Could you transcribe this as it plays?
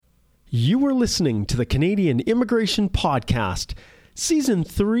You are listening to the Canadian Immigration Podcast, Season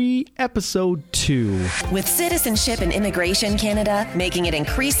 3, Episode 2. With Citizenship and Immigration Canada making it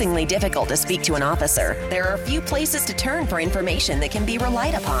increasingly difficult to speak to an officer, there are few places to turn for information that can be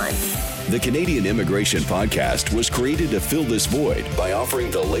relied upon. The Canadian Immigration Podcast was created to fill this void by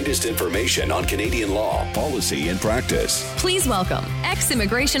offering the latest information on Canadian law, policy, and practice. Please welcome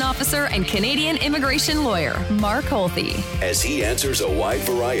ex-immigration officer and Canadian immigration lawyer, Mark Holthe. As he answers a wide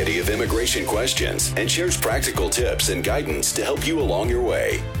variety of immigration questions and shares practical tips and guidance to help you along your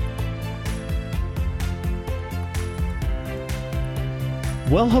way.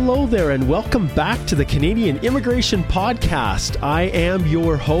 Well, hello there, and welcome back to the Canadian Immigration Podcast. I am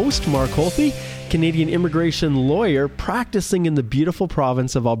your host, Mark Holthe, Canadian immigration lawyer practicing in the beautiful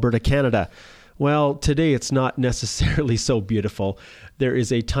province of Alberta, Canada. Well, today it's not necessarily so beautiful. There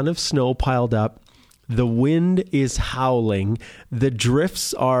is a ton of snow piled up. The wind is howling. The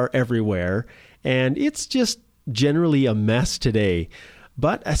drifts are everywhere, and it's just generally a mess today.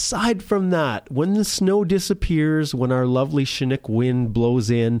 But aside from that, when the snow disappears, when our lovely Chinook wind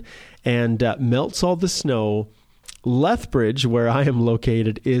blows in and melts all the snow, Lethbridge, where I am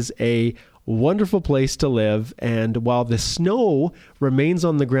located, is a wonderful place to live. And while the snow remains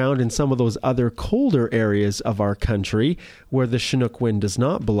on the ground in some of those other colder areas of our country where the Chinook wind does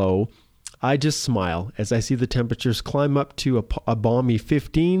not blow, I just smile as I see the temperatures climb up to a balmy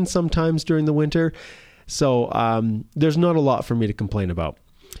 15 sometimes during the winter. So there's not a lot for me to complain about.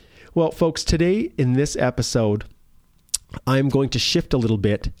 Well, folks, today in this episode, I'm going to shift a little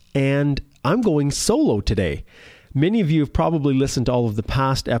bit, and I'm going solo today. Many of you have probably listened to all of the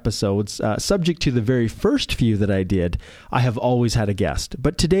past episodes. Subject to the very first few that I did, I have always had a guest.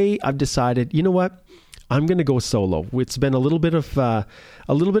 But today I've decided, you know what? I'm going to go solo. It's been a little bit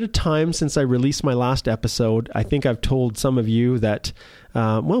of time since I released my last episode. I think I've told some of you that,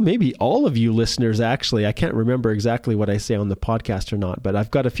 maybe all of you listeners, actually. I can't remember exactly what I say on the podcast or not, but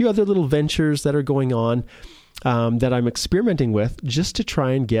I've got a few other little ventures that are going on that I'm experimenting with just to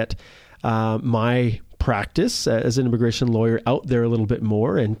try and get my practice as an immigration lawyer out there a little bit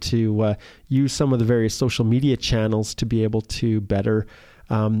more, and to use some of the various social media channels to be able to better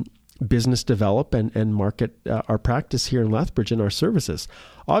business develop and market our practice here in Lethbridge and our services.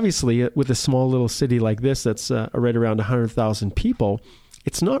 Obviously, with a small little city like this that's right around 100,000 people,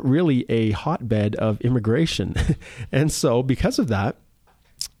 it's not really a hotbed of immigration. And so because of that,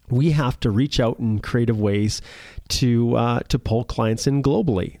 we have to reach out in creative ways to pull clients in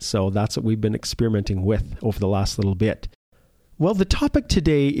globally. So that's what we've been experimenting with over the last little bit. Well, the topic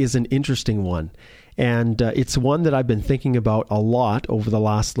today is an interesting one. And it's one that I've been thinking about a lot over the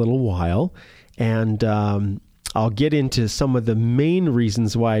last little while. And I'll get into some of the main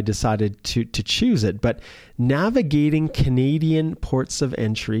reasons why I decided to choose it. But navigating Canadian ports of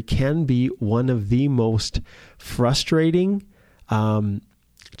entry can be one of the most frustrating,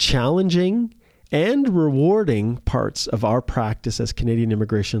 challenging, and rewarding parts of our practice as Canadian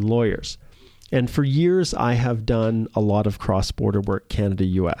immigration lawyers. And for years, I have done a lot of cross-border work,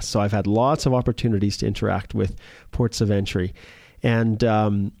 Canada-US. So I've had lots of opportunities to interact with ports of entry. And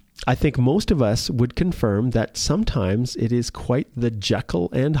I think most of us would confirm that sometimes it is quite the Jekyll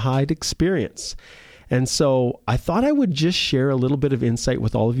and Hyde experience. And so I thought I would just share a little bit of insight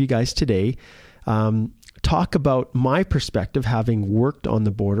with all of you guys today, talk about my perspective having worked on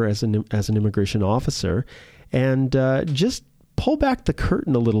the border as an immigration officer, and just pull back the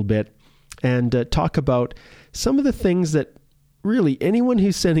curtain a little bit and talk about some of the things that really anyone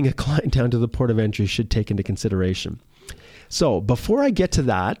who's sending a client down to the port of entry should take into consideration. So before I get to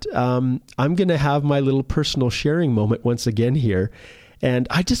that, I'm going to have my little personal sharing moment once again here. And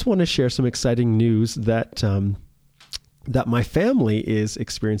I just want to share some exciting news that my family is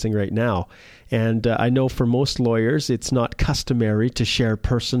experiencing right now. And I know for most lawyers, it's not customary to share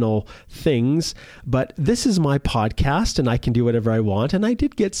personal things, but this is my podcast and I can do whatever I want. And I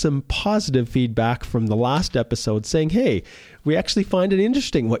did get some positive feedback from the last episode saying, hey, we actually find it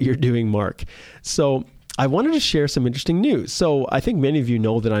interesting what you're doing, Mark. So I wanted to share some interesting news. So I think many of you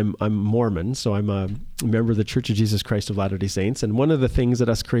know that I'm Mormon, so I'm a member of the Church of Jesus Christ of Latter-day Saints. And one of the things that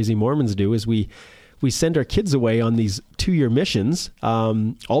us crazy Mormons do is we send our kids away on these 2-year missions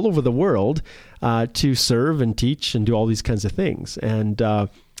all over the world to serve and teach and do all these kinds of things. And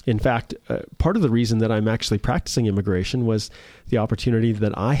in fact, part of the reason that I'm actually practicing immigration was the opportunity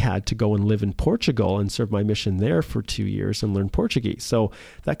that I had to go and live in Portugal and serve my mission there for 2 years and learn Portuguese. So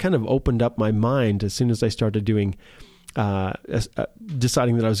that kind of opened up my mind as soon as I started doing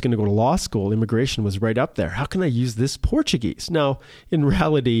deciding that I was going to go to law school, immigration was right up there. How can I use this Portuguese? Now, in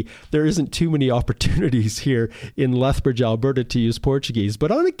reality, there isn't too many opportunities here in Lethbridge, Alberta to use Portuguese,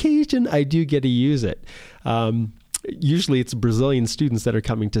 but on occasion, I do get to use it. Usually it's Brazilian students that are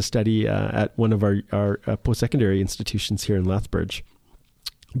coming to study at one of our post-secondary institutions here in Lethbridge.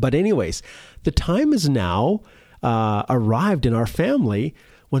 But anyways, the time is now arrived in our family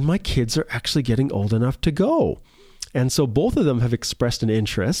when my kids are actually getting old enough to go. And so both of them have expressed an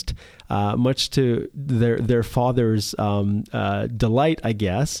interest, much to their father's delight, I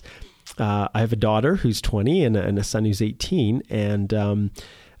guess. I have a daughter who's 20 and a son who's 18. And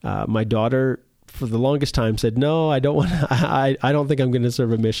my daughter, for the longest time, said, "No, I don't want. I don't think I'm going to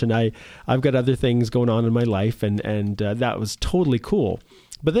serve a mission. I've got other things going on in my life," and that was totally cool.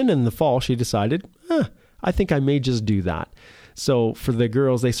 But then in the fall, she decided, I think I may just do that. So for the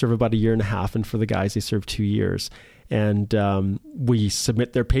girls, they serve about 1.5 years, and for the guys, they serve 2 years. And we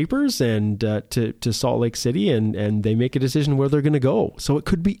submit their papers and to Salt Lake City, and they make a decision where they're going to go. So it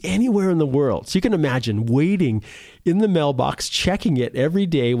could be anywhere in the world. So you can imagine waiting in the mailbox, checking it every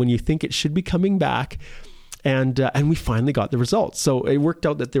day when you think it should be coming back. And we finally got the results. So it worked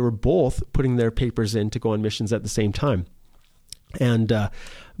out that they were both putting their papers in to go on missions at the same time. And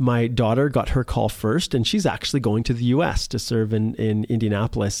my daughter got her call first, and she's actually going to the U.S. to serve in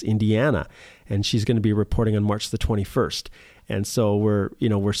Indianapolis, Indiana, and she's going to be reporting on March the 21st. And so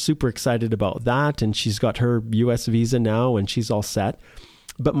we're super excited about that, and she's got her U.S. visa now, and she's all set.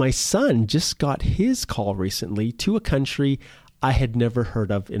 But my son just got his call recently to a country I had never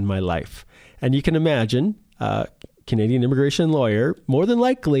heard of in my life. And you can imagine, Canadian immigration lawyer, more than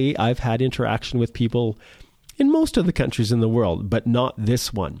likely I've had interaction with people in most of the countries in the world, but not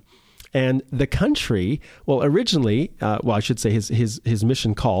this one. And the country, well, originally, I should say his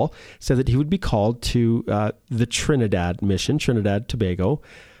mission call said that he would be called to the Trinidad mission, Trinidad Tobago,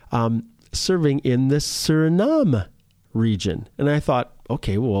 serving in the Suriname region. And I thought,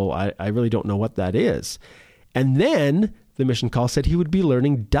 okay, well, I really don't know what that is. And then the mission call said he would be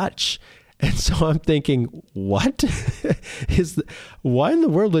learning Dutch. And so I'm thinking, what? Why in the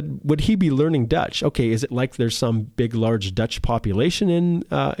world would he be learning Dutch? Okay, is it like there's some big, large Dutch population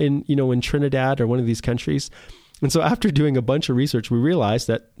in Trinidad or one of these countries? And so after doing a bunch of research, we realized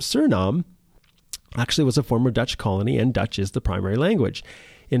that Suriname actually was a former Dutch colony, and Dutch is the primary language.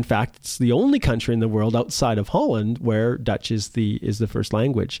 In fact, it's the only country in the world outside of Holland where Dutch is the first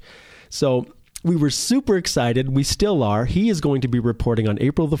language. So we were super excited. We still are. He is going to be reporting on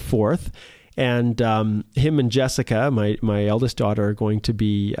April the 4th. And him and Jessica, my eldest daughter, are going to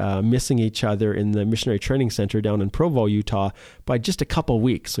be missing each other in the Missionary Training Center down in Provo, Utah, by just a couple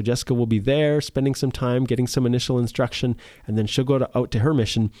weeks. So Jessica will be there, spending some time, getting some initial instruction, and then she'll go out to her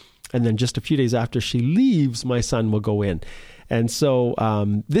mission. And then just a few days after she leaves, my son will go in. And so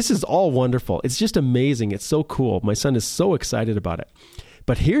this is all wonderful. It's just amazing. It's so cool. My son is so excited about it.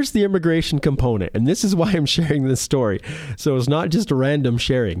 But here's the immigration component, and this is why I'm sharing this story. So it's not just a random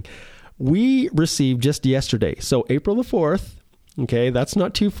sharing. We received just yesterday, so April the 4th, okay, that's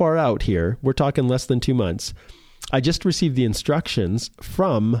not too far out here. We're talking less than 2 months. I just received the instructions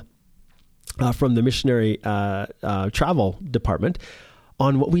from the missionary travel department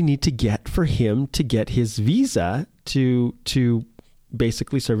on what we need to get for him to get his visa to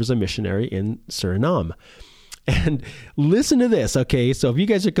basically serve as a missionary in Suriname. And listen to this, okay? So if you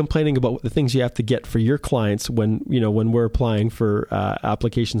guys are complaining about the things you have to get for your clients when we're applying for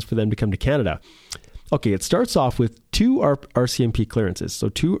applications for them to come to Canada, okay, it starts off with 2 RCMP clearances, so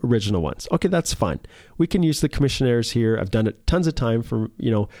 2 original ones. Okay, that's fine. We can use the commissionaires here. I've done it tons of time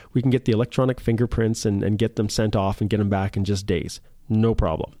we can get the electronic fingerprints and get them sent off and get them back in just days. No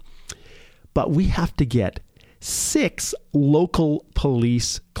problem. But we have to get 6 local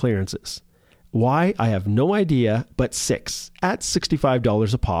police clearances. Why? I have no idea, but 6 at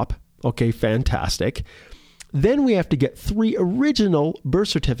 $65 a pop. Okay, fantastic. Then we have to get 3 original birth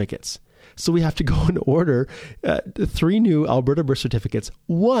certificates. So we have to go and order 3 new Alberta birth certificates.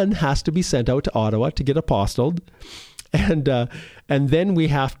 1 has to be sent out to Ottawa to get apostilled. And then we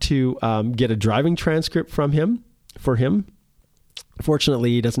have to get a driving transcript for him. Fortunately,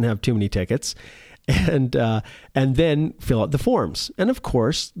 he doesn't have too many tickets. And then fill out the forms. And of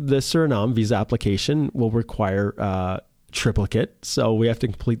course, the Suriname visa application will require triplicate. So we have to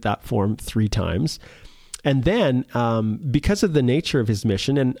complete that form 3 times. And then because of the nature of his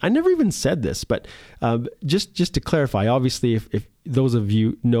mission, and I never even said this, but just to clarify, obviously, if those of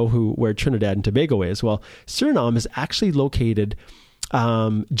you know where Trinidad and Tobago is, well, Suriname is actually located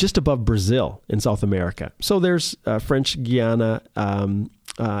just above Brazil in South America. So there's French Guiana,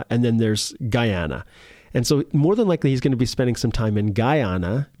 and then there's Guyana. And so more than likely, he's going to be spending some time in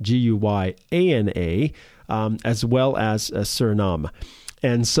Guyana, Guyana, as well as Suriname.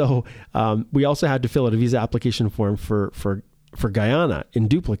 And so we also had to fill out a visa application form for Guyana in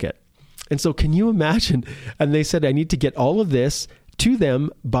duplicate. And so can you imagine? And they said, I need to get all of this to them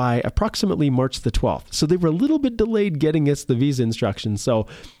by approximately March the 12th. So they were a little bit delayed getting us the visa instructions. So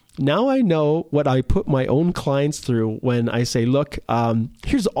now I know what I put my own clients through when I say, look,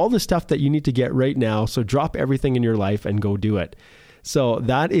 here's all the stuff that you need to get right now. So drop everything in your life and go do it. So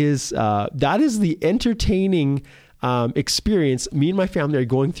that is the entertaining experience me and my family are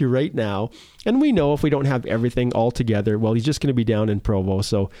going through right now. And we know if we don't have everything all together, well, he's just going to be down in Provo.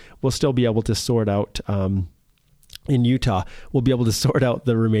 So we'll still be able to sort out, in Utah, we'll be able to sort out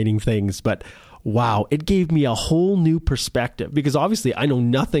the remaining things. But wow, it gave me a whole new perspective, because obviously I know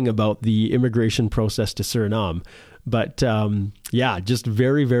nothing about the immigration process to Suriname. But just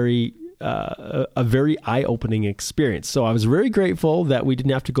very, very a very eye-opening experience. So I was very grateful that we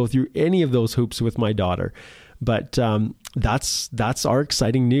didn't have to go through any of those hoops with my daughter. But that's our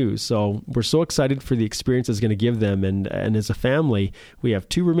exciting news. So we're so excited for the experience it's going to give them. And as a family, we have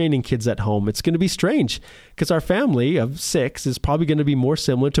 2 remaining kids at home. It's going to be strange because our family of 6 is probably going to be more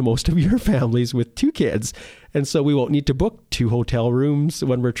similar to most of your families with 2 kids. And so we won't need to book 2 hotel rooms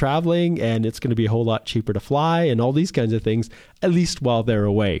when we're traveling. And it's going to be a whole lot cheaper to fly and all these kinds of things, at least while they're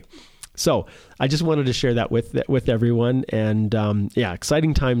away. So I just wanted to share that with everyone. And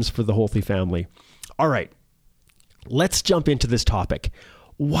exciting times for the Holthe family. All right. Let's jump into this topic.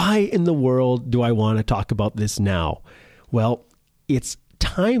 Why in the world do I want to talk about this now? Well, it's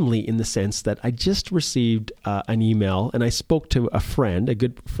timely in the sense that I just received an email, and I spoke to a friend, a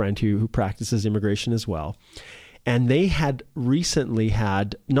good friend who practices immigration as well. And they had recently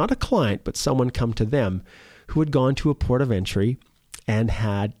had, not a client, but someone come to them who had gone to a port of entry and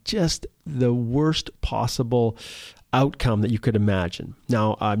had just the worst possible outcome that you could imagine.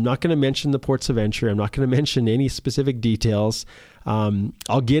 Now, I'm not going to mention the ports of entry. I'm not going to mention any specific details.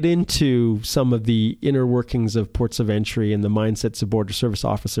 I'll get into some of the inner workings of ports of entry and the mindsets of border service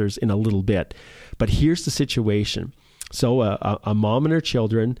officers in a little bit. But here's the situation. So a mom and her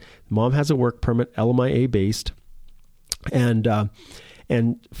children, mom has a work permit, LMIA based, and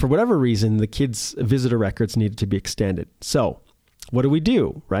for whatever reason, the kids' visitor records needed to be extended. So what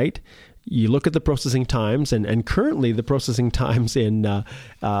do, right? You look at the processing times, and currently the processing times are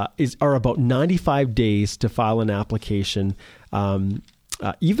about 95 days to file an application,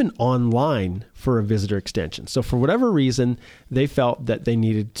 even online for a visitor extension. So for whatever reason, they felt that they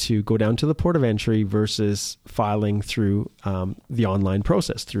needed to go down to the port of entry versus filing through the online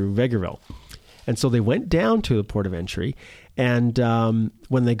process through Vegreville. And so they went down to the port of entry, and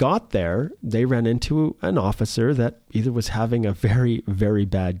when they got there, they ran into an officer that either was having a very, very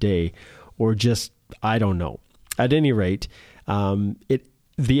bad day or just, I don't know. At any rate,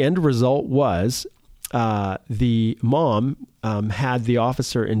 the end result was the mom had the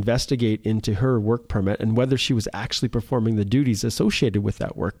officer investigate into her work permit and whether she was actually performing the duties associated with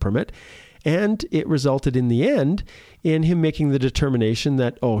that work permit. And it resulted in the end in him making the determination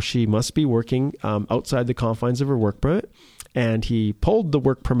that, she must be working outside the confines of her work permit. And he pulled the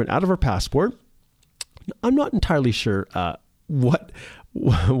work permit out of her passport. I'm not entirely sure what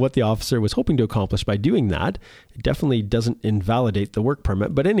the officer was hoping to accomplish by doing that. It definitely doesn't invalidate the work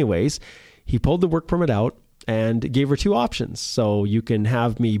permit. But anyways, he pulled the work permit out and gave her 2 options. So you can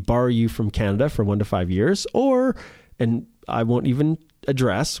have me bar you from Canada for 1 to 5 years, and I won't even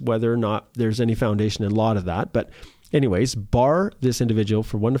address whether or not there's any foundation in law to that. But anyways, bar this individual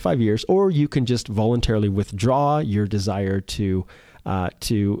for 1 to 5 years, or you can just voluntarily withdraw your desire to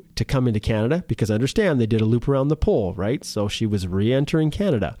come into Canada, because I understand they did a loop around the pole, right? So she was re-entering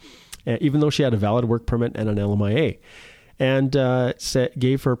Canada, even though she had a valid work permit and an LMIA, and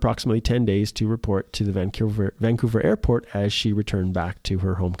gave her approximately 10 days to report to the Vancouver airport as she returned back to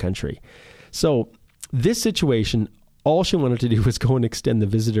her home country. So this situation, all she wanted to do was go and extend the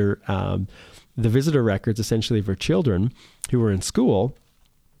visitor records, essentially, of her children who were in school,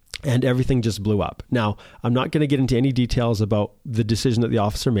 and everything just blew up. Now, I'm not going to get into any details about the decision that the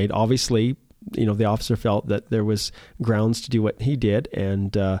officer made. Obviously, the officer felt that there was grounds to do what he did,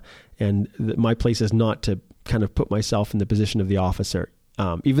 and my place is not to kind of put myself in the position of the officer,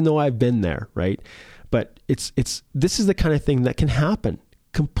 even though I've been there, right? But this is the kind of thing that can happen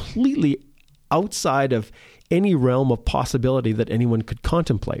completely outside of any realm of possibility that anyone could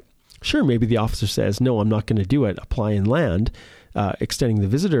contemplate. Sure, maybe the officer says, no, I'm not going to do it, apply and land, extending the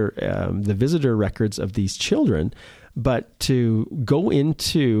visitor records of these children. but to go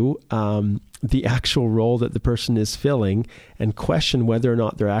into the actual role that the person is filling and question whether or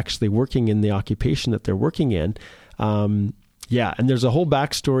not they're actually working in the occupation that they're working in. And there's a whole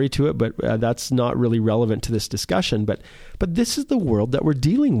backstory to it, but that's not really relevant to this discussion. But this is the world that we're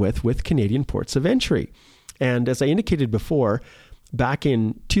dealing with Canadian ports of entry. And as I indicated before, back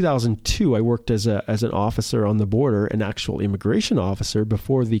in 2002, I worked as an officer on the border, an actual immigration officer,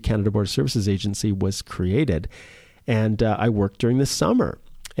 before the Canada Border Services Agency was created. And I worked during the summer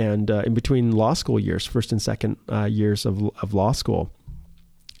and in between law school years, first and second years of law school.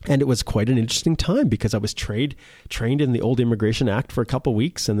 And it was quite an interesting time because I was trained in the old Immigration Act for a couple of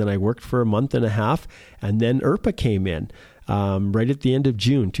weeks, and then I worked for a month and a half, and then IRPA came in right at the end of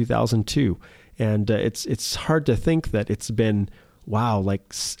June 2002. And it's hard to think that it's been,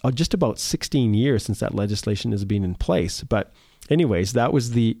 just about 16 years since that legislation has been in place. But anyways, that was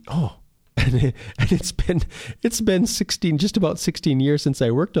and it's been just about 16 years since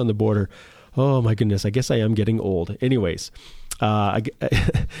I worked on the border. Oh my goodness, I guess I am getting old. Anyways, back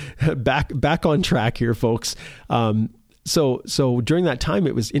on track here, folks. So during that time,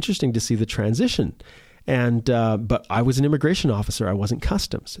 it was interesting to see the transition. But I was an immigration officer. I wasn't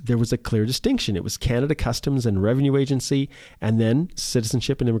customs. There was a clear distinction. It was Canada Customs and Revenue Agency, and then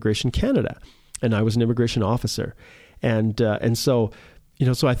Citizenship and Immigration Canada. And I was an immigration officer. And so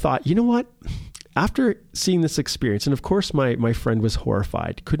I thought, you know what? After seeing this experience, and of course my friend was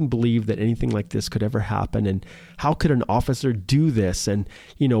horrified, couldn't believe that anything like this could ever happen, and how could an officer do this? And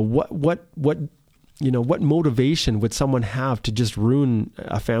what motivation would someone have to just ruin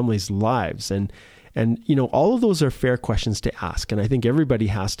a family's lives? And all of those are fair questions to ask, and I think everybody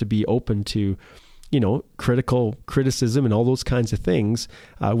has to be open to criticism and all those kinds of things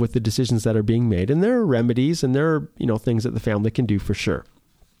with the decisions that are being made. And there are remedies, and there are things that the family can do for sure.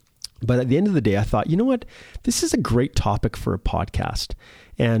 But at the end of the day, I thought, you know what? This is a great topic for a podcast.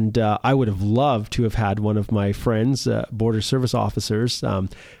 And I would have loved to have had one of my friends, border service officers,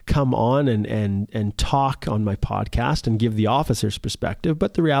 come on and talk on my podcast and give the officer's perspective.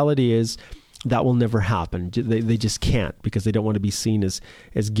 But the reality is that will never happen. They just can't, because they don't want to be seen as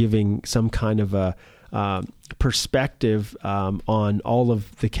giving some kind of a perspective on all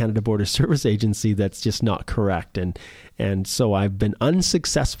of the Canada Border Service Agency that's just not correct. And so I've been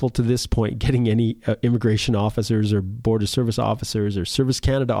unsuccessful to this point getting any immigration officers or border service officers or Service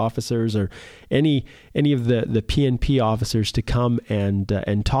Canada officers or any of the PNP officers to come and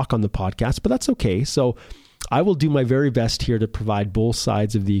talk on the podcast, but that's okay. So I will do my very best here to provide both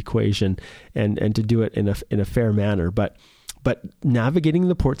sides of the equation and to do it in a fair manner. But navigating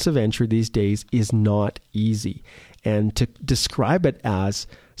the ports of entry these days is not easy. And to describe it as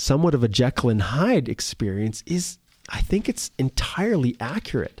somewhat of a Jekyll and Hyde experience is, I think it's entirely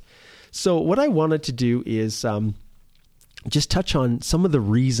accurate. So what I wanted to do is just touch on some of the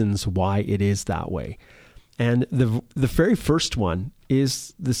reasons why it is that way. And the very first one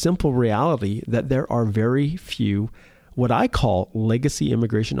is the simple reality that there are very few, what I call legacy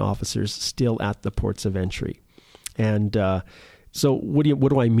immigration officers, still at the ports of entry. And so what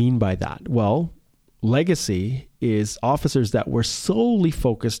do I mean by that? Well, legacy is officers that were solely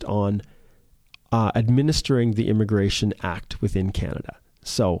focused on administering the Immigration Act within Canada.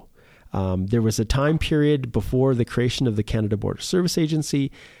 So there was a time period before the creation of the Canada Border Service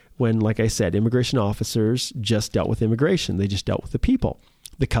Agency when, like I said, immigration officers just dealt with immigration. They just dealt with the people.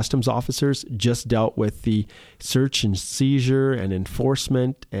 The customs officers just dealt with the search and seizure and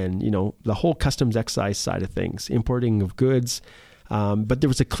enforcement and, the whole customs excise side of things, importing of goods. But there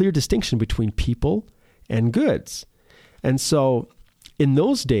was a clear distinction between people and goods. And so in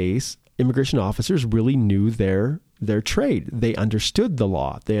those days, immigration officers really knew their trade. They understood the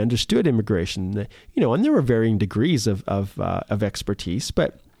law. They understood immigration, and there were varying degrees of expertise,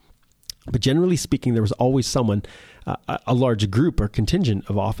 but generally speaking, there was always someone, a large group or contingent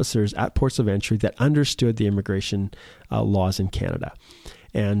of officers at ports of entry that understood the immigration laws in Canada.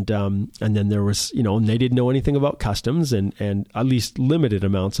 And then there was, and they didn't know anything about customs and at least limited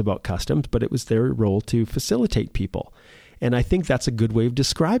amounts about customs, but it was their role to facilitate people. And I think that's a good way of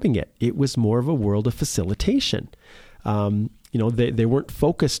describing it. It was more of a world of facilitation. They weren't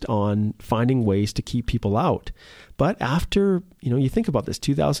focused on finding ways to keep people out. But after, you think about this,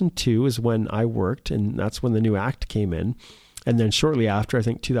 2002 is when I worked, and that's when the new act came in. And then shortly after, I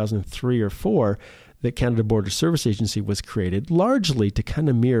think 2003 or 4, the Canada Border Service Agency was created, largely to kind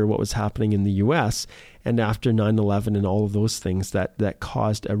of mirror what was happening in the U.S. And after 9/11 and all of those things that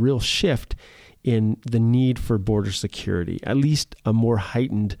caused a real shift in the need for border security, at least a more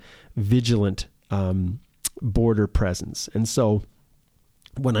heightened, vigilant border presence. And so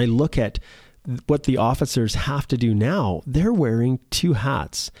when I look at what the officers have to do now, they're wearing two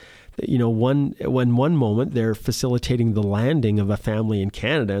hats. One moment they're facilitating the landing of a family in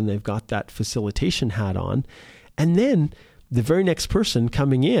Canada, and they've got that facilitation hat on. And then the very next person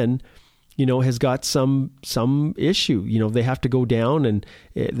coming in, has got some issue. They have to go down and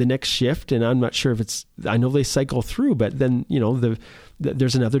the next shift, and I'm not sure if I know they cycle through, but then,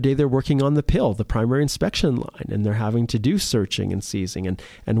 there's another day they're working on the PIL, the primary inspection line, and they're having to do searching and seizing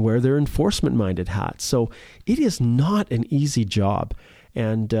and wear their enforcement-minded hats. So it is not an easy job.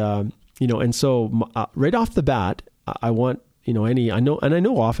 And, so right off the bat, I want, I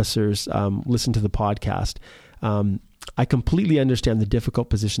know officers listen to the podcast. I completely understand the difficult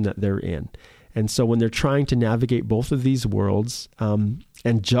position that they're in. And so when they're trying to navigate both of these worlds and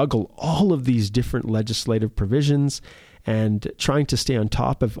juggle all of these different legislative provisions and trying to stay on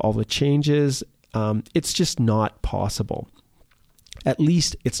top of all the changes, it's just not possible. At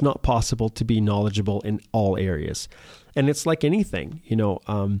least it's not possible to be knowledgeable in all areas. And it's like anything,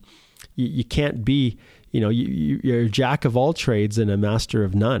 you can't be, you're a jack of all trades and a master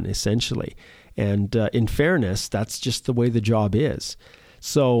of none, essentially. And in fairness, that's just the way the job is.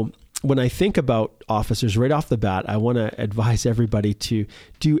 So when I think about officers right off the bat, I want to advise everybody to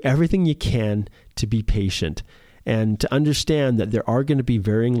do everything you can to be patient and to understand that there are going to be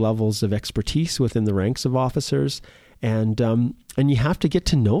varying levels of expertise within the ranks of officers. And you have to get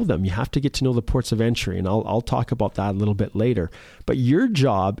to know them. You have to get to know the ports of entry. And I'll talk about that a little bit later. But your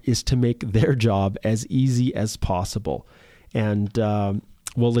job is to make their job as easy as possible. And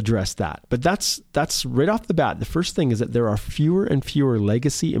we'll address that. But that's right off the bat. The first thing is that there are fewer and fewer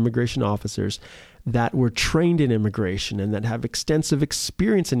legacy immigration officers that were trained in immigration and that have extensive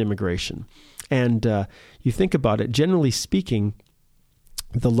experience in immigration. And you think about it, generally speaking,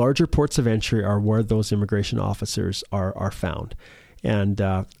 the larger ports of entry are where those immigration officers are found. And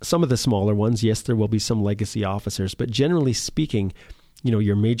some of the smaller ones, yes, there will be some legacy officers, but generally speaking,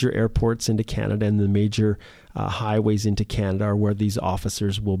 your major airports into Canada and the major highways into Canada are where these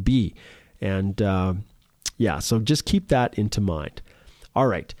officers will be. And so just keep that into mind. All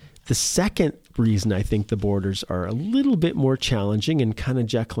right. The second reason I think the borders are a little bit more challenging and kind of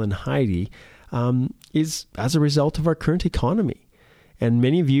Jekyll and Hyde is as a result of our current economy. And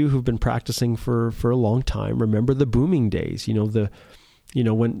many of you who've been practicing for a long time remember the booming days, when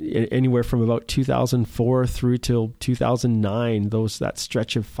anywhere from about 2004 through till 2009, that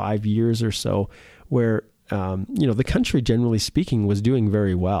stretch of 5 years or so where, the country, generally speaking, was doing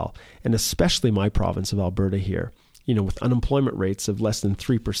very well. And especially my province of Alberta here, with unemployment rates of less than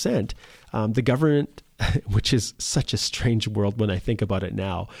 3%, the government, which is such a strange world when I think about it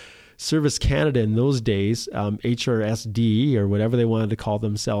now, Service Canada in those days, HRSD or whatever they wanted to call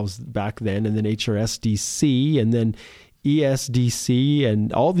themselves back then, and then HRSDC, and then ESDC,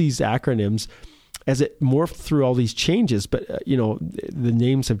 and all these acronyms, as it morphed through all these changes. But, the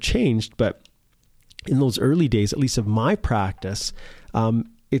names have changed. But in those early days, at least of my practice,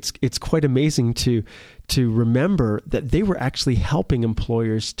 it's quite amazing to remember that they were actually helping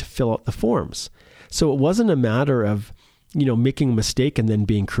employers to fill out the forms. So it wasn't a matter of making a mistake and then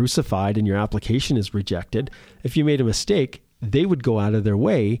being crucified and your application is rejected. If you made a mistake, they would go out of their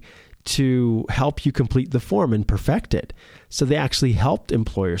way to help you complete the form and perfect it. So they actually helped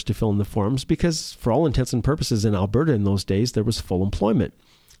employers to fill in the forms because for all intents and purposes in Alberta in those days, there was full employment.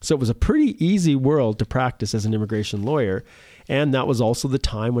 So it was a pretty easy world to practice as an immigration lawyer. And that was also the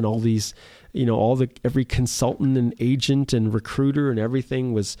time when all these, every consultant and agent and recruiter and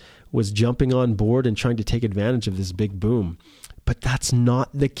everything was jumping on board and trying to take advantage of this big boom. But that's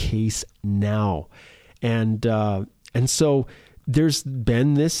not the case now. And so there's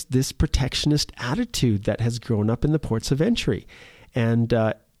been this protectionist attitude that has grown up in the ports of entry. And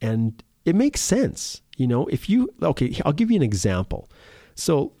it makes sense. I'll give you an example.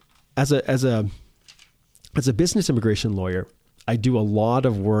 So as a business immigration lawyer, I do a lot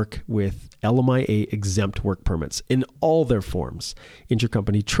of work with LMIA exempt work permits in all their forms: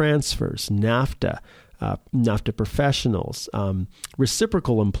 intercompany transfers, NAFTA, NAFTA professionals,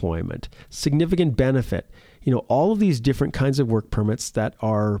 reciprocal employment, significant benefit. All of these different kinds of work permits that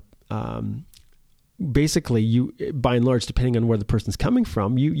are basically, you, by and large, depending on where the person's coming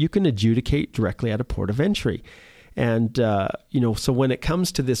from, you can adjudicate directly at a port of entry. And, so when it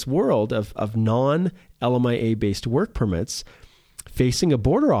comes to this world of non-LMIA based work permits, facing a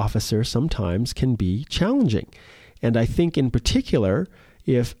border officer sometimes can be challenging. And I think in particular,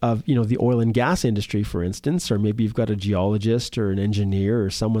 if the oil and gas industry, for instance, or maybe you've got a geologist or an engineer or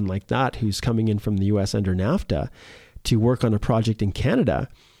someone like that who's coming in from the US under NAFTA to work on a project in Canada,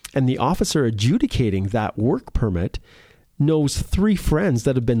 and the officer adjudicating that work permit knows 3 friends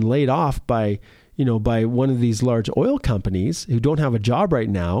that have been laid off by one of these large oil companies who don't have a job right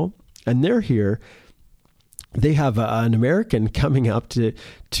now, and they're here. They have an American coming up to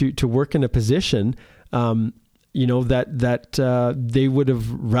work in a position, that they would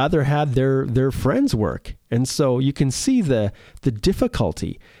have rather had their friends work. And so you can see the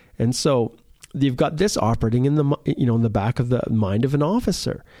difficulty. And so you've got this operating in the back of the mind of an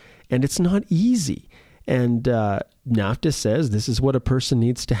officer, and it's not easy. And NAFTA says this is what a person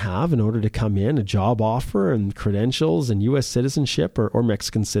needs to have in order to come in: a job offer and credentials and U.S. citizenship or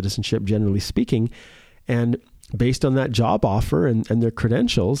Mexican citizenship, generally speaking. And based on that job offer and their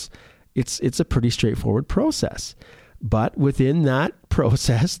credentials, it's a pretty straightforward process. But within that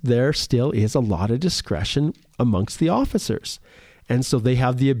process, there still is a lot of discretion amongst the officers. And so they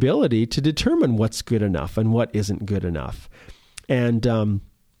have the ability to determine what's good enough and what isn't good enough. And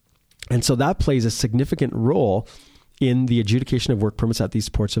so that plays a significant role in the adjudication of work permits at these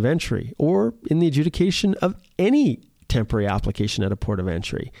ports of entry, or in the adjudication of any temporary application at a port of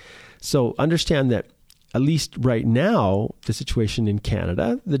entry. So understand that at least right now, the situation in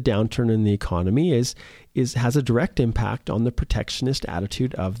Canada, the downturn in the economy has a direct impact on the protectionist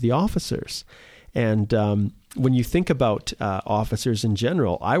attitude of the officers. And when you think about officers in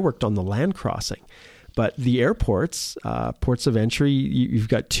general, I worked on the land crossing, but the airports, ports of entry, you've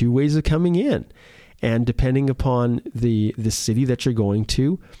got 2 ways of coming in. And depending upon the city that you're going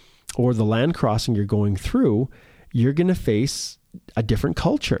to or the land crossing you're going through, you're going to face a different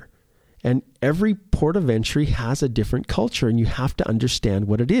culture. And every port of entry has a different culture, and you have to understand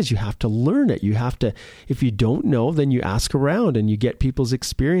what it is. You have to learn it. You have to, if you don't know, then you ask around and you get people's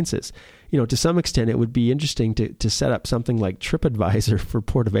experiences. To some extent, it would be interesting to set up something like TripAdvisor for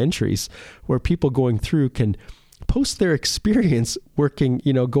port of entries, where people going through can post their experience working,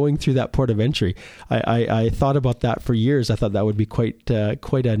 going through that port of entry. I thought about that for years. I thought that would be quite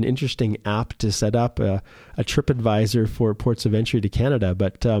an interesting app to set up, a TripAdvisor for ports of entry to Canada.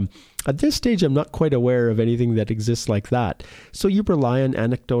 But at this stage, I'm not quite aware of anything that exists like that. So you rely on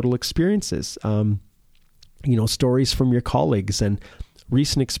anecdotal experiences, stories from your colleagues and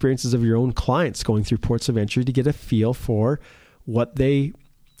recent experiences of your own clients going through ports of entry to get a feel for what they,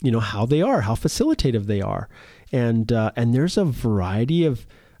 how they are, how facilitative they are. And there's a variety of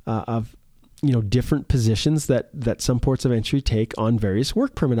different positions that some ports of entry take on various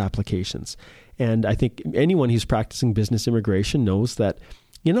work permit applications. And I think anyone who's practicing business immigration knows that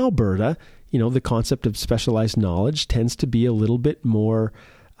in Alberta, the concept of specialized knowledge tends to be a little bit more,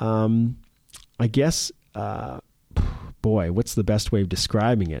 what's the best way of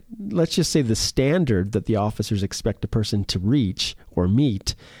describing it? Let's just say the standard that the officers expect a person to reach or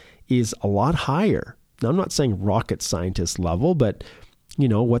meet is a lot higher. Now, I'm not saying rocket scientist level, but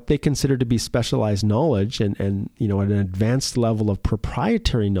what they consider to be specialized knowledge and an advanced level of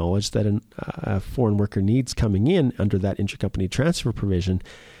proprietary knowledge that a foreign worker needs coming in under that intercompany transfer provision,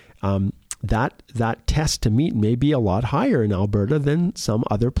 that test to meet may be a lot higher in Alberta than some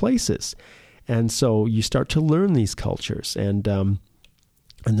other places. And so you start to learn these cultures. And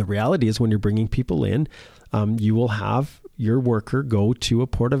the reality is, when you're bringing people in, you will have your worker go to a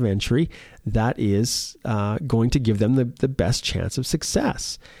port of entry that is going to give them the best chance of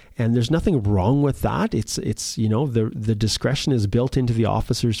success. And there's nothing wrong with that. It's the discretion is built into the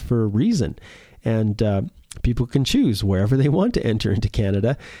officers for a reason. And people can choose wherever they want to enter into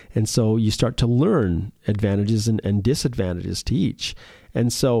Canada. And so you start to learn advantages and disadvantages to each.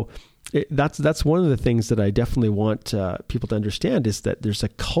 And so that's one of the things that I definitely want people to understand, is that there's a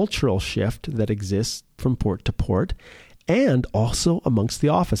cultural shift that exists from port to port, and also amongst the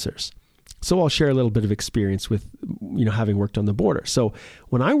officers. So I'll share a little bit of experience with, having worked on the border. So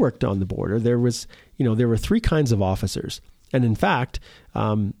when I worked on the border, there were 3 kinds of officers. And in fact,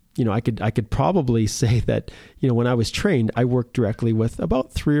 I could probably say that, when I was trained, I worked directly with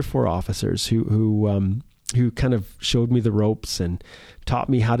about 3 or 4 officers who kind of showed me the ropes and taught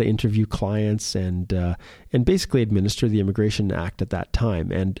me how to interview clients and basically administer the Immigration Act at that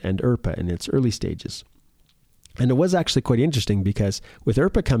time and IRPA in its early stages. And it was actually quite interesting, because with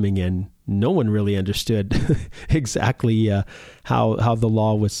IRPA coming in, no one really understood exactly how the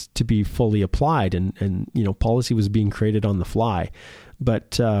law was to be fully applied, and policy was being created on the fly.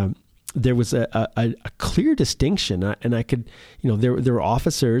 But there was a clear distinction, and I could, there were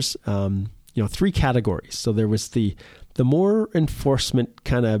officers, 3 categories. So there was the more enforcement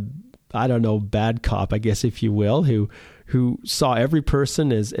kind of, bad cop, I guess, if you will, who saw every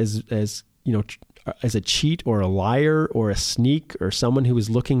person as a cheat or a liar or a sneak or someone who was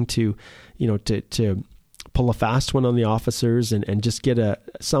looking to pull a fast one on the officers and just get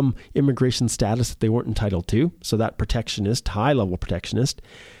some immigration status that they weren't entitled to. So that protectionist, high-level protectionist.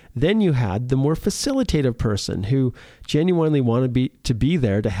 Then you had the more facilitative person who genuinely wanted to be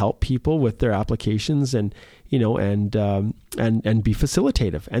there to help people with their applications and be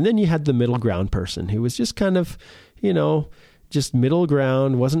facilitative. And then you had the middle ground person who was just kind of, just middle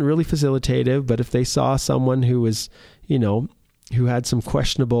ground, wasn't really facilitative, but if they saw someone who was, who had some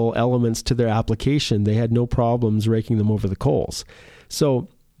questionable elements to their application, they had no problems raking them over the coals. So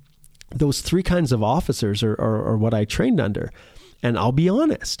those three kinds of officers are what I trained under. And I'll be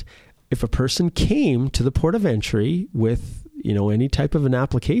honest, if a person came to the port of entry with, any type of an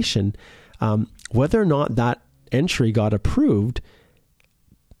application, whether or not that entry got approved,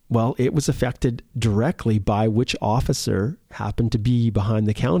 well, it was affected directly by which officer happened to be behind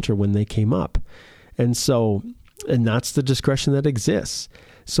the counter when they came up. And that's the discretion that exists.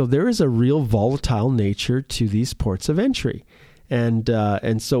 So there is a real volatile nature to these ports of entry. And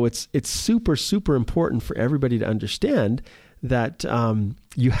so it's super, super important for everybody to understand that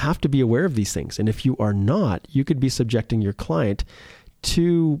you have to be aware of these things. And if you are not, you could be subjecting your client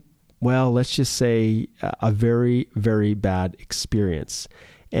to, well, let's just say a very, very bad experience.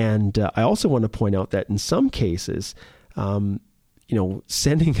 And I also want to point out that in some cases,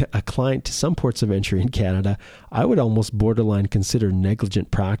 sending a client to some ports of entry in Canada, I would almost borderline consider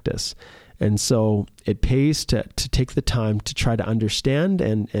negligent practice. And so it pays to take the time to try to understand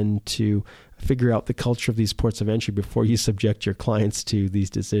and to figure out the culture of these ports of entry before you subject your clients to these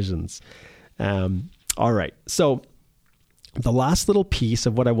decisions. All right. So the last little piece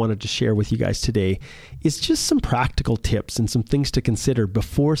of what I wanted to share with you guys today is just some practical tips and some things to consider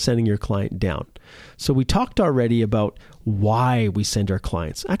before sending your client down. So we talked already about why we send our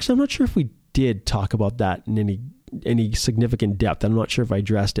clients. Actually, I'm not sure if we did talk about that in any significant depth. I'm not sure if I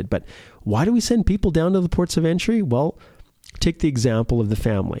addressed it, but why do we send people down to the ports of entry? Well, take the example of the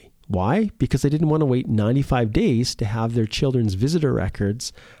family. Why? Because they didn't want to wait 95 days to have their children's visitor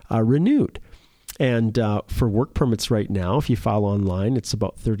records renewed. And for work permits right now, if you file online, it's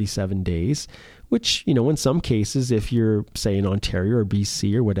about 37 days, which, in some cases, if you're, say, in Ontario or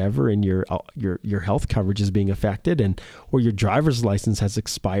BC or whatever, and your health coverage is being affected or your driver's license has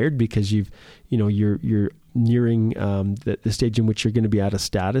expired because you're nearing the stage in which you're going to be out of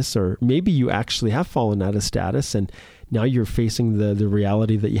status, or maybe you actually have fallen out of status and now you're facing the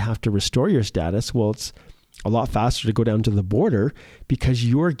reality that you have to restore your status. Well, it's a lot faster to go down to the border because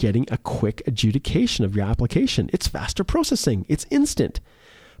you're getting a quick adjudication of your application. It's faster processing. It's instant.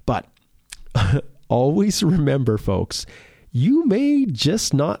 But always remember, folks, you may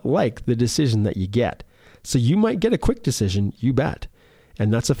just not like the decision that you get. So you might get a quick decision, you bet.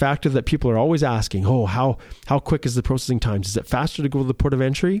 And that's a factor that people are always asking, how quick is the processing time? Is it faster to go to the port of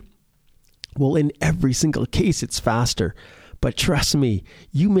entry? Well, in every single case, it's faster. But trust me,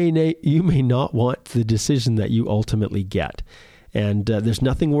 you may not want the decision that you ultimately get. And there's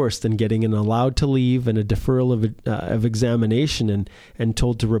nothing worse than getting an allowed to leave and a deferral of examination and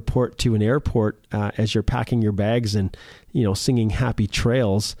told to report to an airport as you're packing your bags and singing happy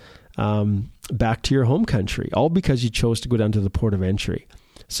trails back to your home country, all because you chose to go down to the port of entry.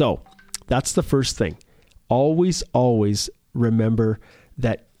 So that's the first thing. Always remember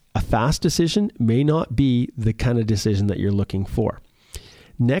that a fast decision may not be the kind of decision that you're looking for.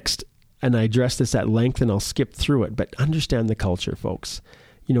 Next, and I address this at length and I'll skip through it, but understand the culture, folks.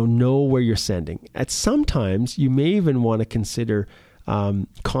 Know where you're sending. Sometimes you may even want to consider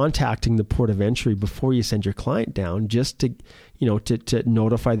contacting the port of entry before you send your client down, just to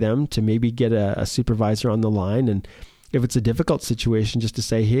notify them, to maybe get a supervisor on the line. And if it's a difficult situation, just to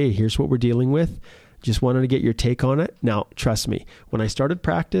say, hey, here's what we're dealing with. Just wanted to get your take on it. Now, trust me, when I started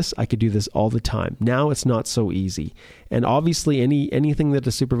practice, I could do this all the time. Now it's not so easy. And obviously, anything that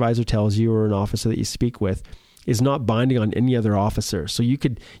a supervisor tells you or an officer that you speak with is not binding on any other officer. So you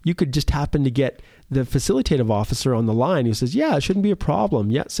could just happen to get the facilitative officer on the line who says, yeah, it shouldn't be a problem.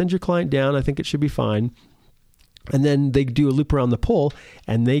 Yeah, send your client down. I think it should be fine. And then they do a loop around the pole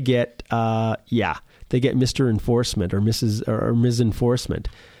and they get, Mr. Enforcement or Mrs. or Ms. Enforcement.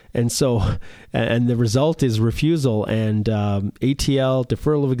 And so, and the result is refusal and ATL,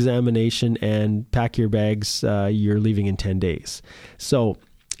 deferral of examination, and pack your bags, you're leaving in 10 days. So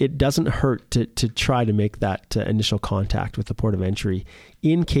it doesn't hurt to try to make that initial contact with the port of entry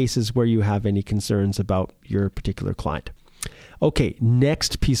in cases where you have any concerns about your particular client. Okay,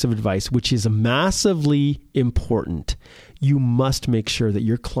 next piece of advice, which is massively important. You must make sure that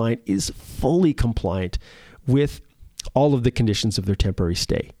your client is fully compliant with all of the conditions of their temporary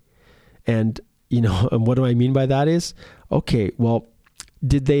stay. And, and what do I mean by that is, okay, well,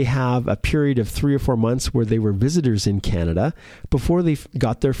 Did they have a period of 3 or 4 months where they were visitors in Canada before they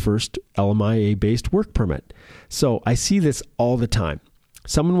got their first LMIA-based work permit? So I see this all the time.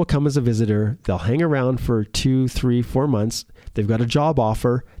 Someone will come as a visitor. They'll hang around for 2, 3, 4 months. They've got a job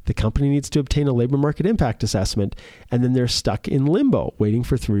offer. The company needs to obtain a labor market impact assessment, and then they're stuck in limbo waiting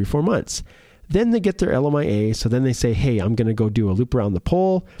for 3 or 4 months. Then they get their LMIA. So then they say, hey, I'm going to go do a loop around the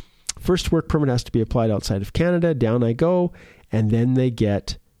pole. First work permit has to be applied outside of Canada. Down I go. And then they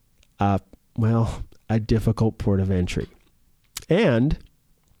get, a difficult port of entry. And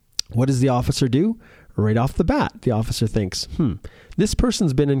what does the officer do? Right off the bat, the officer thinks, this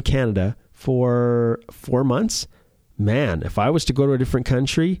person's been in Canada for 4 months. Man, if I was to go to a different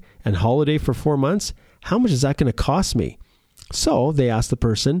country and holiday for 4 months, how much is that going to cost me? So they ask the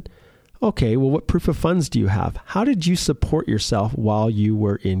person, okay, well, what proof of funds do you have? How did you support yourself while you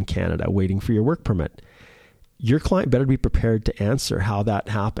were in Canada waiting for your work permit? Your client better be prepared to answer how that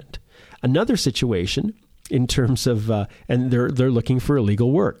happened. Another situation in terms of, and they're looking for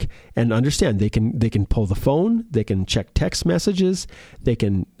illegal work, and understand they can pull the phone, they can check text messages, they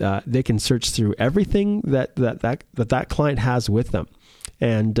can search through everything that client has with them,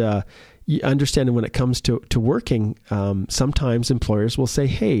 and you understand when it comes to working, sometimes employers will say,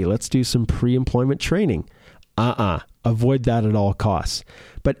 hey, let's do some pre-employment training. Avoid that at all costs.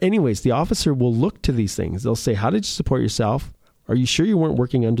 But anyways, the officer will look to these things. They'll say, how did you support yourself? Are you sure you weren't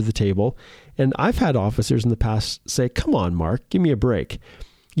working under the table? And I've had officers in the past say, come on, Mark, give me a break.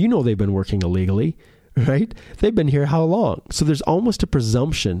 You know they've been working illegally, right? They've been here how long? So there's almost a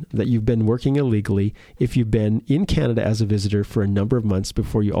presumption that you've been working illegally if you've been in Canada as a visitor for a number of months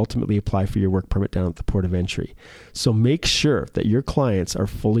before you ultimately apply for your work permit down at the port of entry. So make sure that your clients are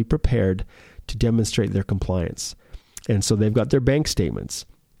fully prepared to demonstrate their compliance. And so they've got their bank statements.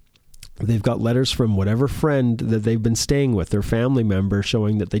 They've got letters from whatever friend that they've been staying with, their family member,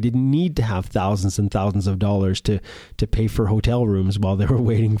 showing that they didn't need to have thousands and thousands of dollars to pay for hotel rooms while they were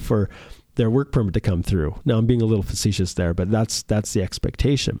waiting for their work permit to come through. Now, I'm being a little facetious there, but that's the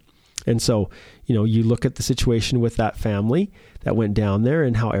expectation. And so, you look at the situation with that family that went down there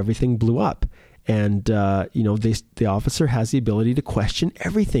and how everything blew up. And, the officer has the ability to question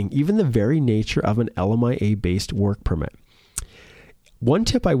everything, even the very nature of an LMIA-based work permit. One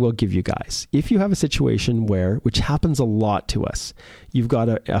tip I will give you guys, if you have a situation which happens a lot to us, you've got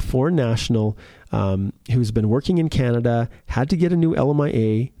a foreign national who's been working in Canada, had to get a new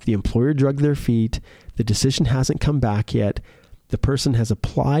LMIA, the employer dragged their feet, the decision hasn't come back yet, the person has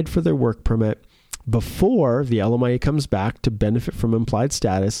applied for their work permit before the LMIA comes back to benefit from implied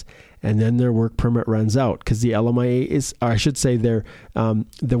status, and then their work permit runs out because the LMIA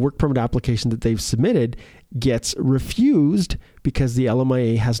the work permit application that they've submitted gets refused because the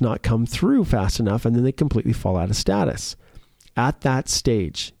LMIA has not come through fast enough, and then they completely fall out of status. At that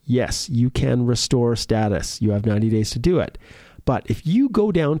stage, yes, you can restore status. You have 90 days to do it. But if you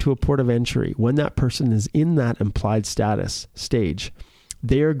go down to a port of entry when that person is in that implied status stage,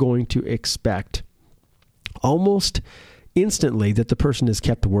 they are going to expect almost instantly that the person is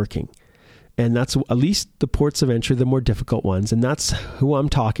kept working. And that's at least the ports of entry, the more difficult ones. And that's who I'm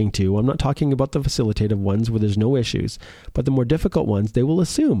talking to. I'm not talking about the facilitative ones where there's no issues, but the more difficult ones, they will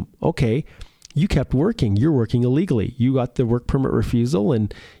assume, okay, you kept working. You're working illegally. You got the work permit refusal,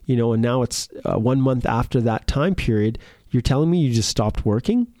 and and now it's 1 month after that time period. You're telling me you just stopped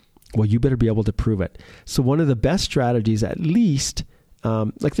working? Well, you better be able to prove it. So one of the best strategies, at least,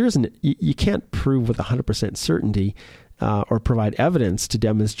 you can't prove with 100% certainty or provide evidence to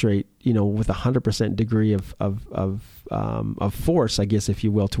demonstrate, with 100% degree of force, I guess, if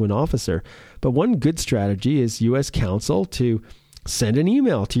you will, to an officer. But one good strategy is you as counsel to send an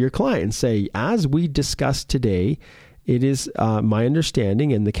email to your client and say, as we discussed today, it is my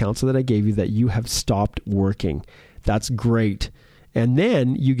understanding and the counsel that I gave you that you have stopped working. That's great. And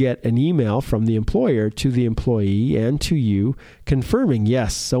then you get an email from the employer to the employee and to you confirming,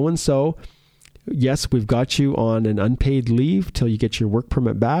 yes, so-and-so, yes, we've got you on an unpaid leave till you get your work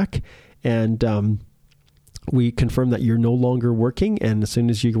permit back. And we confirm that you're no longer working. And as soon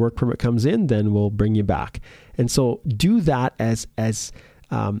as your work permit comes in, then we'll bring you back. And so do that as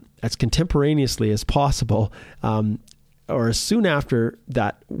contemporaneously as possible, or as soon after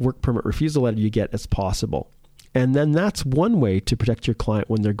that work permit refusal letter you get as possible. And then that's one way to protect your client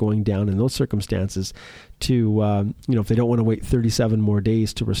when they're going down in those circumstances to, if they don't want to wait 37 more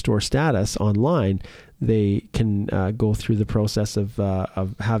days to restore status online, they can go through the process of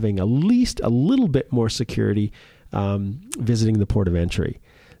having at least a little bit more security visiting the port of entry.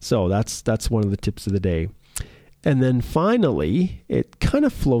 So that's one of the tips of the day. And then finally, it kind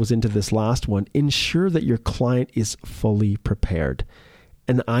of flows into this last one. Ensure that your client is fully prepared.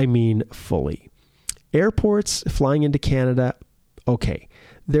 and I mean fully. Airports flying into Canada, okay.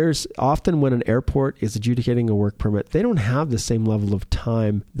 There's often when an airport is adjudicating a work permit, they don't have the same level of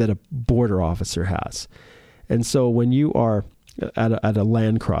time that a border officer has. And so when you are at a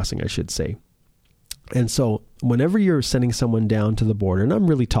land crossing, I should say, and so whenever you're sending someone down to the border, and I'm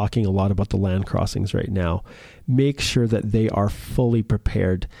really talking a lot about the land crossings right now, make sure that they are fully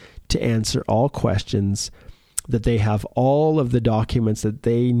prepared to answer all questions, that they have all of the documents that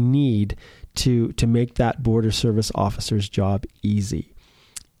they need to make that border service officer's job easy.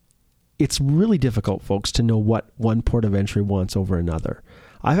 It's really difficult, folks, to know what one port of entry wants over another.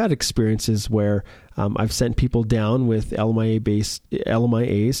 I've had experiences where I've sent people down with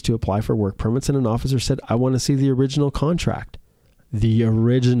LMIAs to apply for work permits, and an officer said, I want to see the original contract. The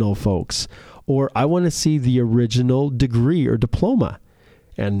original, folks. Or I want to see the original degree or diploma.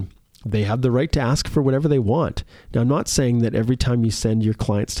 And they have the right to ask for whatever they want. Now, I'm not saying that every time you send your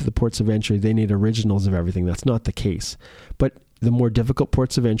clients to the ports of entry, they need originals of everything. That's not the case. But the more difficult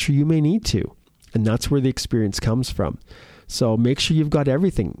ports of entry, you may need to. And that's where the experience comes from. So make sure you've got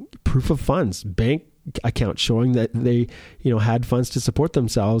everything. Proof of funds, bank account showing that they, had funds to support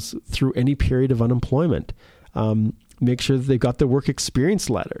themselves through any period of unemployment. Make sure that they've got their work experience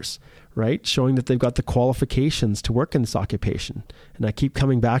letters, right? Showing that they've got the qualifications to work in this occupation. And I keep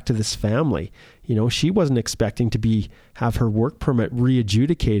coming back to this family. She wasn't expecting to have her work permit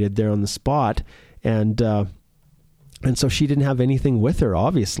re-adjudicated there on the spot. And so she didn't have anything with her,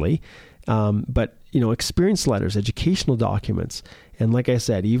 obviously. But experience letters, educational documents, and like I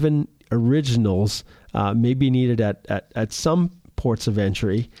said, even originals may be needed at some ports of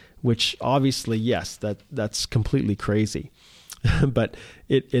entry, which obviously, yes, that's completely crazy, but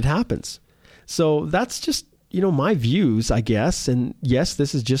it happens. So that's just, my views, I guess. And yes,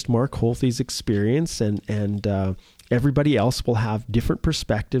 this is just Mark Holthy's experience, and everybody else will have different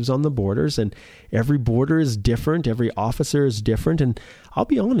perspectives on the borders, and every border is different. Every officer is different. And I'll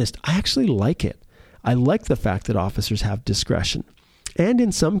be honest, I actually like it. I like the fact that officers have discretion. And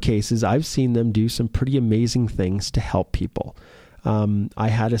in some cases, I've seen them do some pretty amazing things to help people. I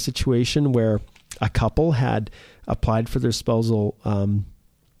had a situation where a couple had applied for their spousal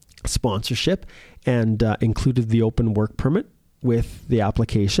sponsorship and included the open work permit with the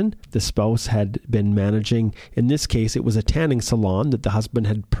application. The spouse had been managing, in this case, it was a tanning salon that the husband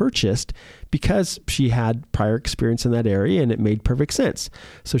had purchased because she had prior experience in that area and it made perfect sense.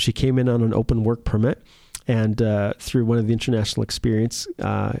 So she came in on an open work permit and through one of the international experience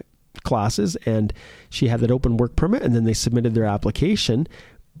classes, and she had that open work permit, and then they submitted their application,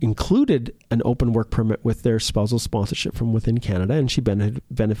 included an open work permit with their spousal sponsorship from within Canada, and she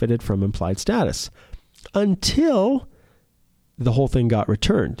benefited from implied status until the whole thing got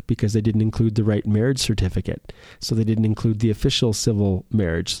returned because they didn't include the right marriage certificate. So they didn't include the official civil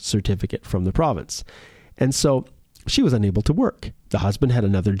marriage certificate from the province. And so she was unable to work. The husband had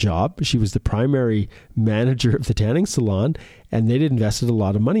another job. She was the primary manager of the tanning salon, and they'd invested a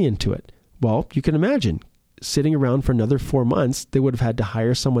lot of money into it. Well, you can imagine sitting around for another 4 months, they would have had to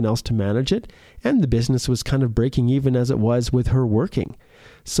hire someone else to manage it. And the business was kind of breaking even as it was with her working.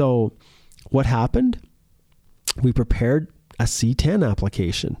 So what happened? We prepared a C10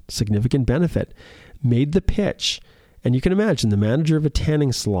 application, significant benefit, made the pitch. And you can imagine the manager of a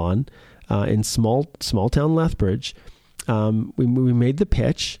tanning salon in small town Lethbridge, we made the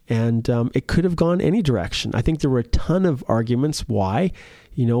pitch, and it could have gone any direction. I think there were a ton of arguments why.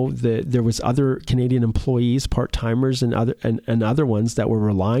 There was other Canadian employees, part-timers and other ones that were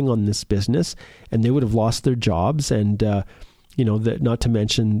relying on this business, and they would have lost their jobs. And, not to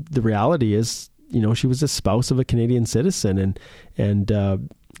mention the reality is, she was a spouse of a Canadian citizen, and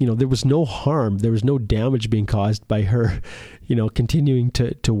there was no harm, there was no damage being caused by her, continuing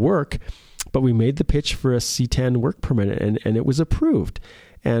to work. But we made the pitch for a C10 work permit, and it was approved.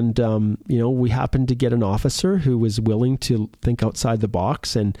 And, we happened to get an officer who was willing to think outside the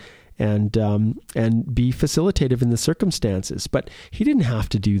box and be facilitative in the circumstances. But he didn't have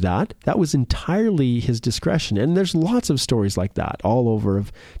to do that. That was entirely his discretion. And there's lots of stories like that all over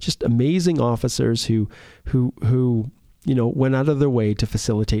of just amazing officers who went out of their way to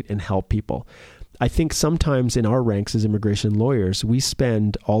facilitate and help people. I think sometimes in our ranks as immigration lawyers, we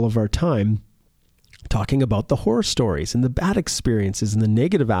spend all of our time talking about the horror stories and the bad experiences and the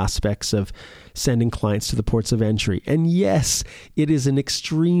negative aspects of sending clients to the ports of entry. And yes, it is an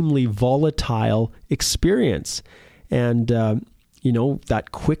extremely volatile experience. And,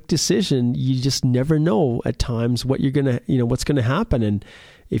 that quick decision, you just never know at times what's going to happen. And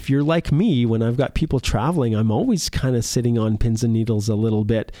if you're like me, when I've got people traveling, I'm always kind of sitting on pins and needles a little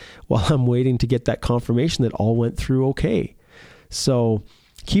bit while I'm waiting to get that confirmation that all went through okay. So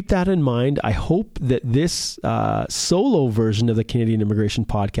keep that in mind. I hope that this solo version of the Canadian Immigration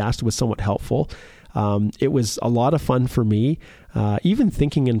Podcast was somewhat helpful. It was a lot of fun for me, even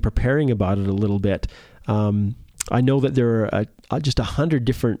thinking and preparing about it a little bit. I know that there are just 100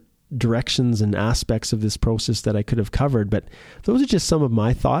 different directions and aspects of this process that I could have covered, but those are just some of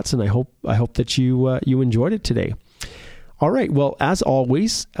my thoughts, and I hope that you enjoyed it today. All right. Well, as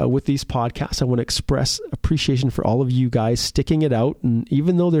always, with these podcasts, I want to express appreciation for all of you guys sticking it out. And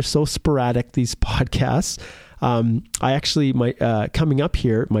even though they're so sporadic, these podcasts, coming up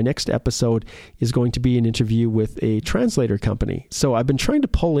here, my next episode is going to be an interview with a translator company. So I've been trying to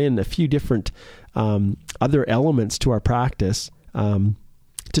pull in a few different other elements to our practice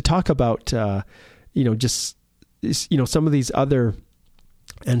to talk about, some of these other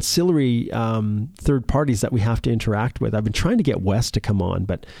ancillary third parties that we have to interact with. I've been trying to get Wes to come on,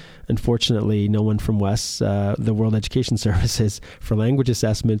 but unfortunately no one from Wes, the World Education Services for language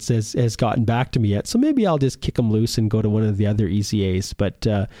assessments, has gotten back to me yet. So maybe I'll just kick them loose and go to one of the other ECAs. But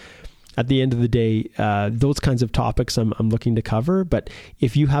at the end of the day, those kinds of topics I'm looking to cover. But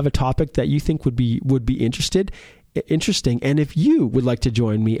if you have a topic that you think would be interesting, and if you would like to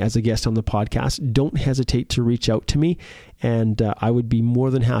join me as a guest on the podcast, don't hesitate to reach out to me, and I would be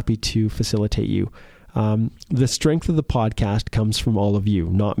more than happy to facilitate you. The strength of the podcast comes from all of you,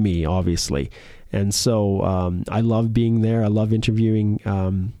 not me, obviously. And so I love being there. I love interviewing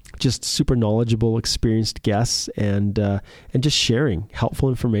just super knowledgeable, experienced guests, and just sharing helpful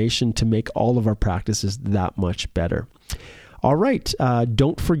information to make all of our practices that much better. All right.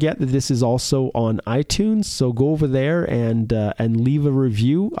 Don't forget that this is also on iTunes. So go over there and leave a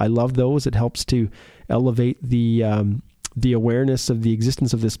review. I love those. It helps to elevate the awareness of the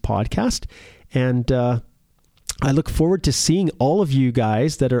existence of this podcast. And I look forward to seeing all of you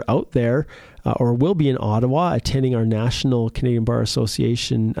guys that are out there or will be in Ottawa attending our National Canadian Bar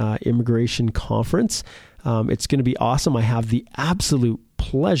Association Immigration Conference. It's going to be awesome. I have the absolute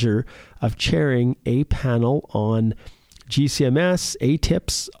pleasure of chairing a panel on GCMS,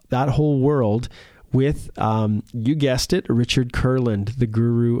 ATIPS, that whole world with, you guessed it, Richard Kurland, the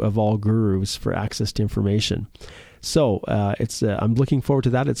guru of all gurus for access to information. So I'm looking forward to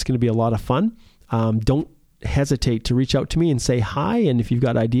that. It's going to be a lot of fun. Don't hesitate to reach out to me and say hi. And if you've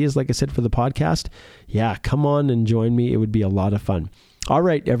got ideas, like I said, for the podcast, come on and join me. It would be a lot of fun. All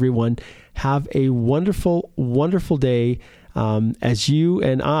right, everyone, have a wonderful, wonderful day as you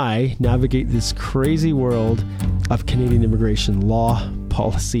and I navigate this crazy world of Canadian immigration law,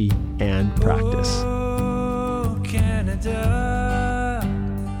 policy, and practice. Oh, Canada,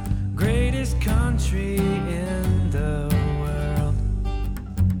 greatest country in the world.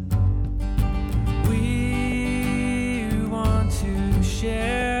 We want to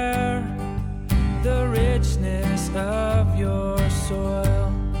share the richness of your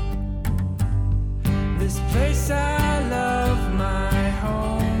soil. This place I love, my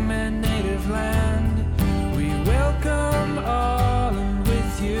home and native land. We welcome all, and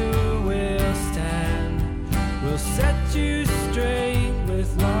with you we'll stand. We'll set you straight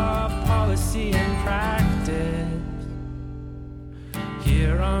with law, policy, and practice.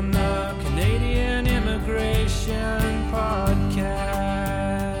 Here on the Canadian Immigration Podcast.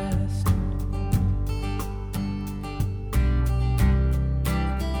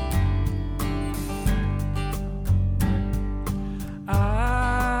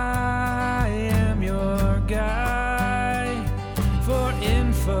 I am your guy for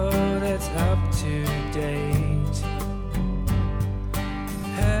info that's up to date.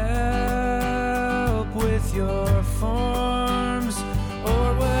 Help with your forms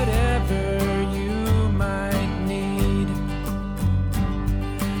or whatever you might need.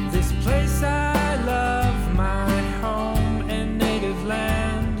 This place I love, my home and native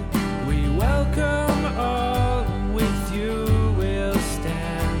land. We welcome all, and with you we'll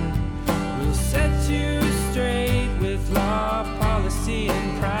stand. We'll set you straight with law, policy,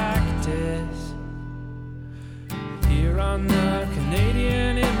 and practice. Here on the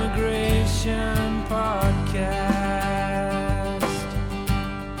Canadian Immigration Podcast.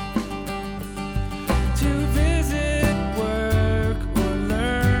 To visit, work, or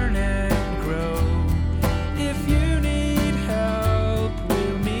learn and grow. If you need help,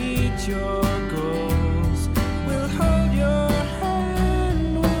 we'll meet your goals. We'll hold your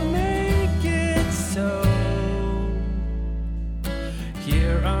hand, we'll make it so.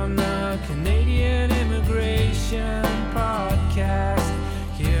 Here on the Canadian Immigration Podcast.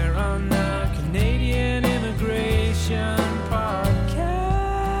 Here on the Canadian Immigration